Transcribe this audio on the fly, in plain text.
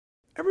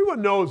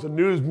Everyone knows the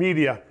news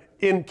media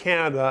in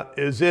Canada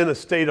is in a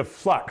state of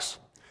flux.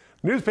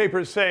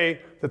 Newspapers say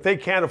that they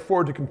can't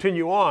afford to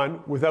continue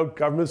on without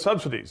government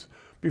subsidies.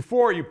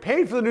 Before, you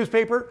paid for the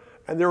newspaper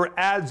and there were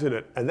ads in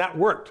it, and that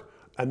worked.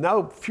 And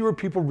now fewer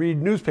people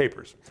read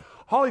newspapers.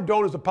 Holly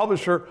Doan is the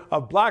publisher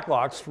of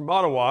Blacklocks from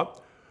Ottawa.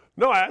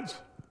 No ads,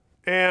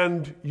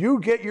 and you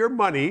get your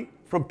money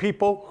from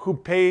people who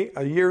pay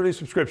a yearly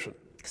subscription.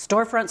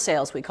 Storefront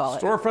sales, we call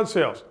it. Storefront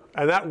sales.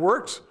 And that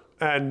works,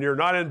 and you're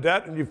not in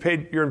debt, and you've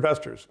paid your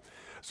investors.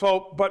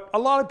 So, but a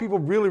lot of people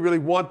really, really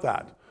want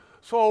that.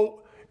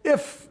 So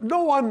if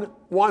no one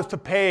wants to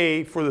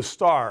pay for the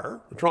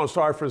Star, the Toronto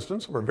Star, for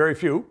instance, or very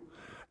few,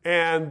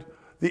 and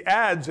the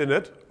ads in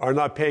it are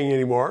not paying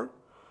anymore,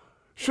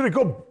 should it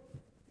go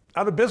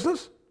out of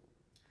business?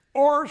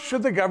 Or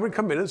should the government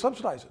come in and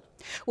subsidize it?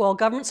 Well,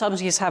 government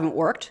subsidies haven't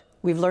worked.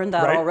 We've learned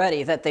that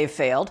already, that they've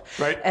failed.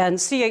 Right. And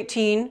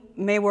C-18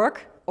 may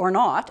work or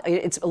not.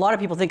 A lot of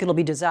people think it'll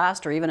be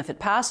disaster even if it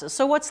passes.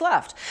 So what's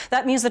left?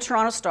 That means the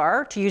Toronto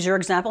Star, to use your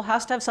example,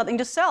 has to have something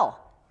to sell.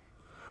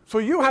 So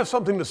you have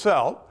something to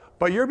sell,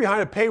 but you're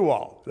behind a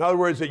paywall. In other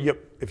words,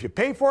 if you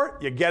pay for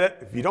it, you get it.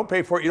 If you don't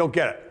pay for it, you don't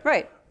get it.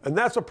 Right. And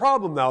that's a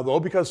problem now, though,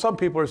 because some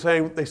people are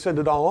saying they send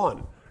it all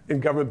on in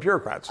government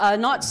bureaucrats.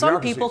 Not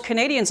some people.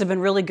 Canadians have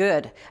been really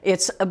good.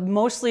 It's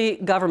mostly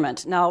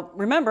government. Now,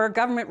 remember,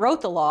 government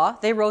wrote the law.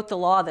 They wrote the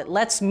law that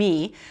lets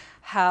me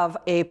have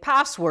a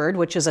password,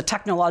 which is a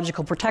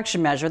technological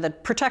protection measure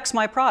that protects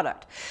my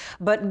product.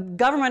 But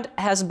government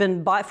has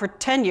been, for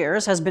 10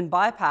 years, has been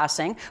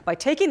bypassing by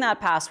taking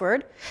that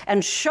password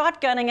and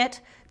shotgunning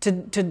it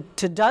to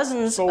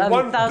dozens of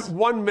thousands.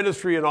 One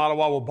ministry in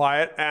Ottawa will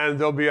buy it, and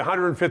there'll be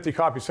 150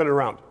 copies sent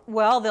around.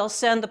 Well, they'll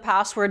send the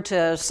password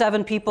to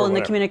 7 people in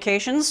the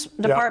communications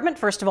department.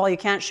 Yeah. First of all, you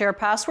can't share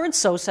passwords,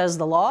 so says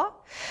the law.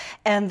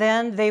 And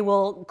then they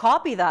will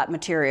copy that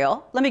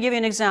material. Let me give you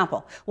an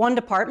example. One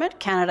department,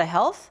 Canada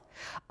Health,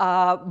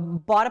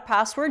 bought a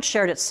password,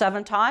 shared it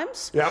 7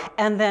 times,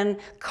 and then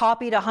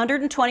copied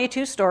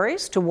 122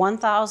 stories to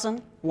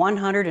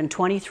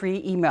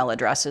 1,123 email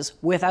addresses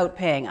without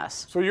paying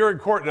us. So you're in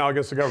court now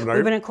against the government, are you?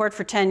 We've been in court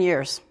for 10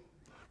 years.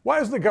 Why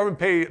doesn't the government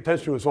pay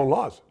attention to its own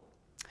laws?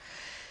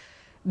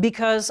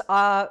 Because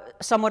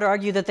some would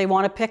argue that they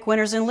want to pick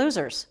winners and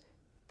losers.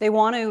 They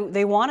want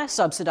to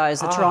subsidize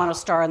the Toronto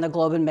Star and the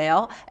Globe and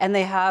Mail, and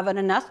they have an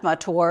anathema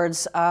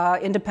towards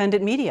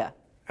independent media.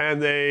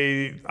 And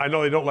I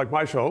know they don't like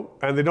my show,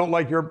 and they don't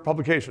like your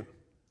publication,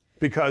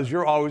 because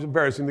you're always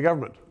embarrassing the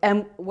government.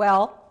 And,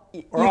 well,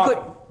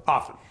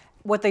 often.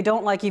 What they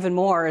don't like even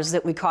more is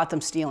that we caught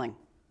them stealing.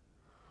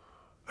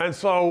 And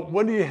so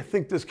when do you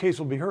think this case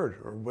will be heard,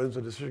 or when's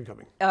the decision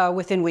coming?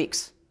 Within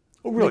weeks.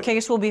 Oh, really? The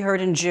case will be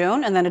heard in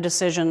June, and then a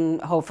decision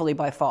hopefully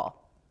by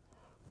fall.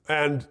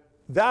 And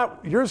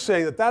you're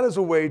saying that is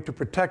a way to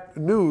protect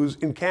news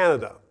in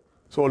Canada.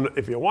 So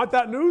if you want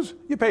that news,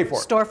 you pay for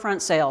it.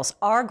 Storefront sales.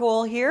 Our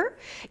goal here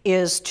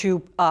is to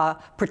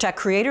protect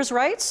creators'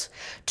 rights,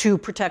 to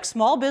protect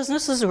small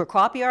businesses who are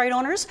copyright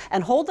owners,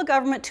 and hold the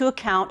government to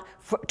account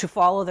to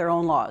follow their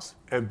own laws.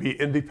 And be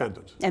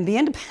independent. And be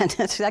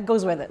independent. That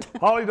goes with it.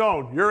 Holly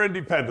Doan, you're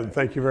independent.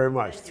 Thank you very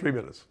much. 3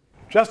 minutes.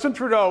 Justin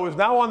Trudeau is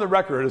now on the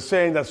record as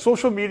saying that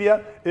social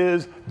media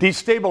is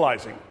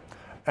destabilizing,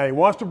 and he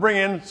wants to bring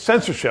in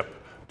censorship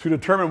to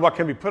determine what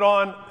can be put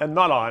on and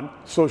not on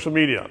social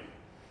media.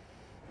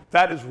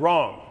 That is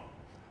wrong.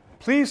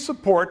 Please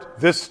support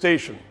this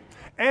station.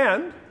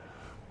 And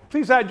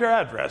please add your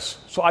address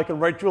so I can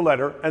write you a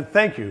letter and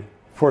thank you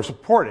for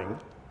supporting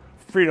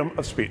freedom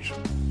of speech.